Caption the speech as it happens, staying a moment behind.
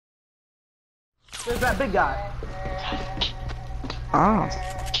There's that big guy. Oh.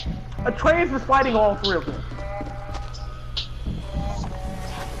 Atreus was fighting all three of them.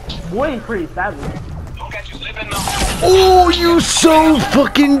 Boy increased, that was. Oh, you so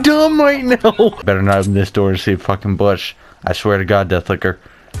fucking dumb right now. Better not open this door and see a fucking bush. I swear to God, Deathlicker.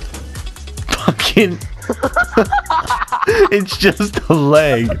 Fucking. It's just a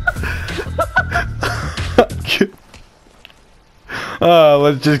leg. Oh,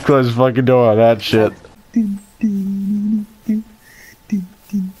 let's just close the fucking door on that shit.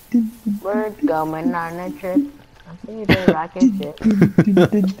 We're going on a trip. I see the rocket ship.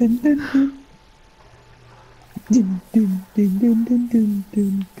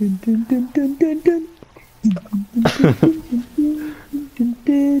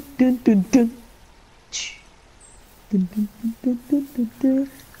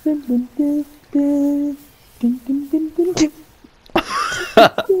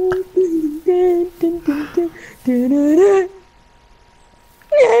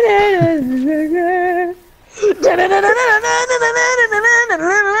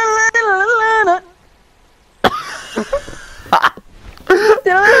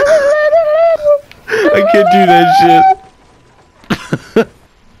 I can't do that shit.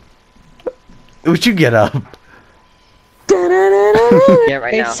 Would you get up? Yeah,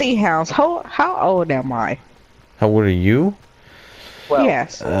 right now. Sea hounds. How old am I? How old are you? Well,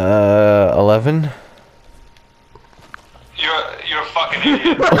 Yes. 11. You're a fucking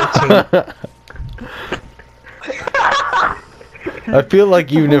idiot. I feel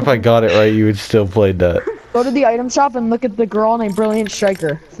like even if I got it right, you would still play that. Go to the item shop and look at the girl named Brilliant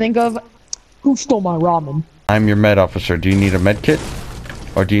Striker. Think of who stole my ramen. I'm your med officer. Do you need a med kit?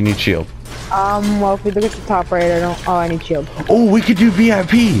 Or do you need shield? Well, if we look at the top right, I need shield. Oh, we could do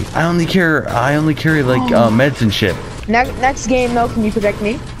VIP. I only carry like meds and shit. Next game though, can you protect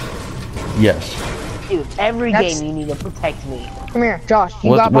me? Yes. Dude, every game you need to protect me. Come here, Josh.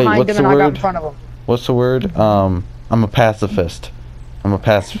 You got behind him and I got in front of him. What's the word? I'm a pacifist. I'm a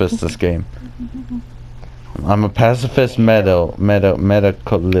pacifist this game. I'm a pacifist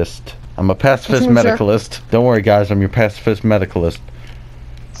medicalist. I'm a pacifist medicalist. Don't worry guys, I'm your pacifist medicalist.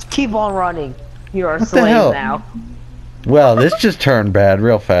 Just keep on running. You're a What the slave hell? now. Well, this just turned bad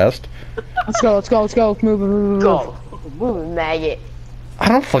real fast. Let's go. Let's move. Go. Move, maggot. I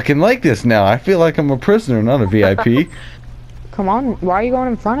don't fucking like this now. I feel like I'm a prisoner, not a VIP. Come on, why are you going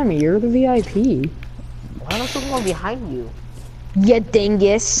in front of me? You're the VIP. Why don't you go behind you? You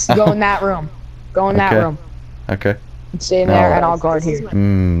dingus. Go in that room. Go in that room. Okay. Stay in there and I'll guard here.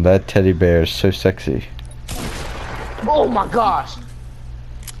 That teddy bear is so sexy. Oh my gosh.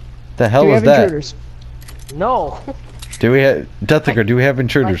 The hell Do we is have that? intruders? No. Do we have Deathlicker? Do we have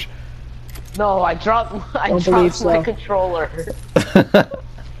intruders? No, I dropped my controller.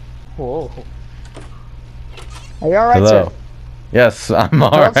 Whoa. Are you alright, Hello. sir? Yes, I'm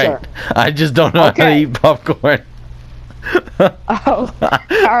alright. I just don't know how to eat popcorn. Oh.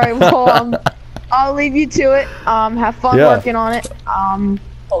 Alright, well, I'll leave you to it. Have fun working on it.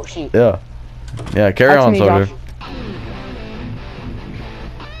 Oh shoot. Yeah. Yeah, carry on, soldier. Josh.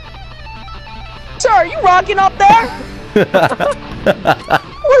 Sir, are you rocking up there?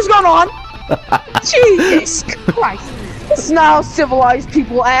 What's going on? Jesus Christ. This is not how civilized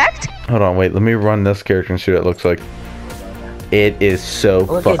people act. Hold on, wait, let me run this character and see what it looks like. It is so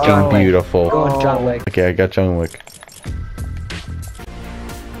fucking beautiful. John Wick. Okay, I got John Wick.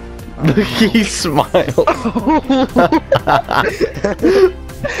 He smiled.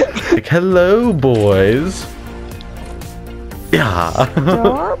 Like, hello, boys. Yeah.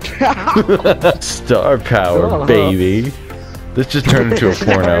 Star power, baby. This just turned into a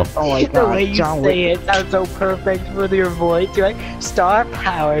porno. Oh my god. The way you say it sounds so perfect with your voice. You're like, star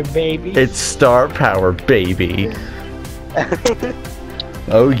power, baby. It's star power, baby.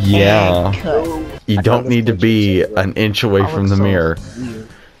 Oh yeah. You don't need to be an inch away from the mirror.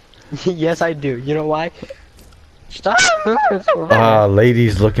 Yes, I do. You know why? Stop.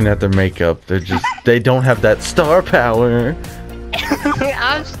 Ladies looking at their makeup. They don't have that star power.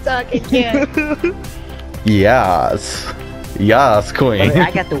 I'm stuck again. Yes. Yes, queen.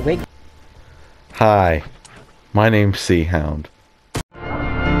 I got the wig. Hi. My name's Sea Hound.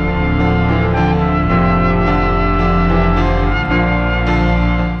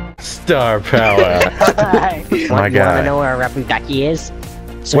 Star power. My You guy. wanna know where Rubber Ducky is?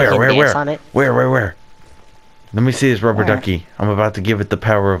 So Where? On it? Where? Let me see his rubber ducky. I'm about to give it the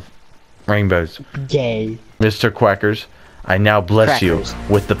power of rainbows. Yay. Mr. Quackers, I now bless you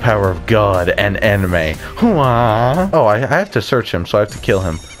with the power of God and anime. Oh, I have to search him, so I have to kill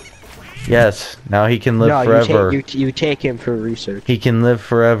him. Yes, now he can live No, forever. you take him for research. He can live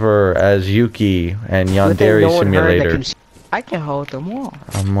forever as Yuki and Yandere Simulator. I can hold them all.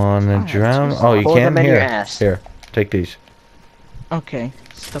 I'm on a Alright, drum. so Oh, you hold can? them in your Here. ass. Here, take these. Okay,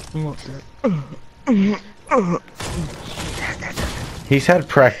 stuff them up there. He's had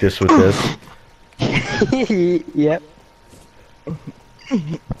practice with this. Yep.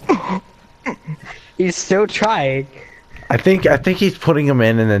 He's still trying. I think he's putting them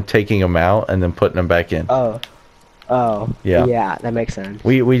in and then taking them out and then putting them back in. Oh. Yeah. Yeah, that makes sense.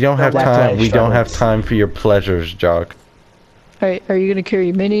 We don't have that's why time. it We don't have struggles. time for your pleasures, Jock. Alright, are you gonna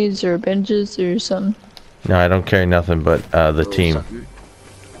carry minis or benches or something? No, I don't carry nothing but the team.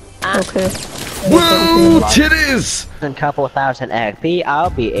 Okay. Woo! Titties! In a couple thousand XP, I'll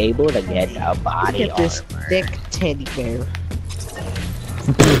be able to get a body Look at this armor. thick teddy bear.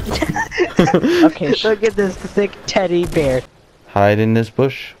 Okay, look at this thick teddy bear. Hide in this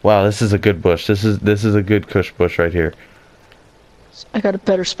bush. Wow, this is a good bush. This is a good kush bush right here. I got a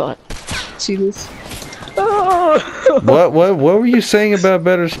better spot. See this? What were you saying about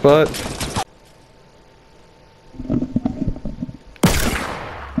better spot?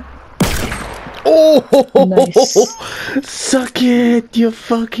 Oh, Nice. Suck it, you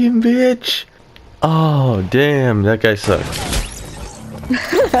fucking bitch. Oh, damn, that guy sucks.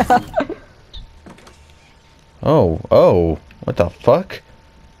 Oh, what the fuck?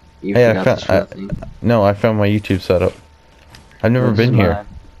 You Hey, no, I found my YouTube setup. I've never been here.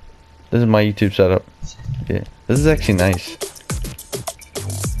 This is my YouTube setup. Yeah, this is actually nice.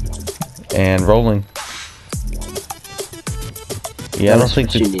 And rolling. Yeah, I don't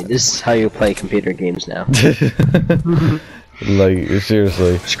think you need. This is how you play computer games now. like,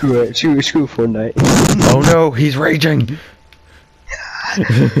 seriously. Screw it. Screw Fortnite. Oh no, he's raging.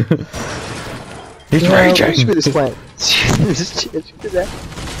 He's raging. Screw this plant. Screw that.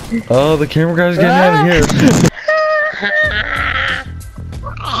 Oh, the camera guy's getting out of here.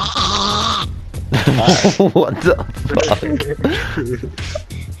 What the fuck?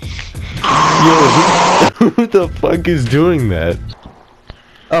 Yo, who the fuck is doing that?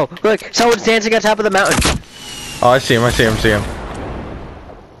 Oh, look! Someone's dancing on top of the mountain. Oh, I see him.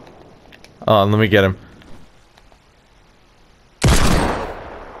 Oh, let me get him.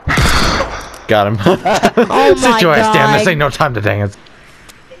 Got him. Oh Sit my your ass down. This God. ain't no time to dance.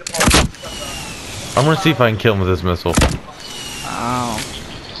 I'm gonna see if I can kill him with this missile. Oh.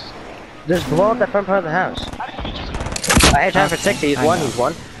 Just blow up that front part of the house. I have time for 60. He's one.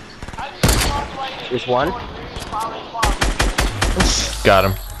 He's one. Got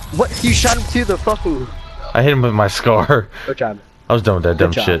him. What? You shot him through the fucking... I hit him with my scar. Good job. I was done with that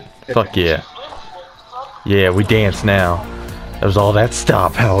dumb job. shit. Good Fuck yeah. Yeah, we dance now. That was all that star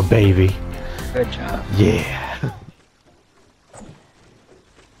power, baby. Good job. Yeah.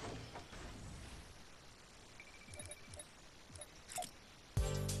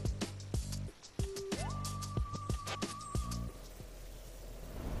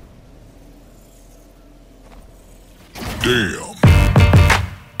 Damn.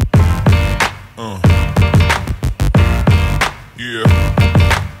 Yeah.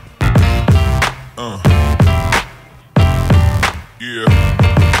 Yeah.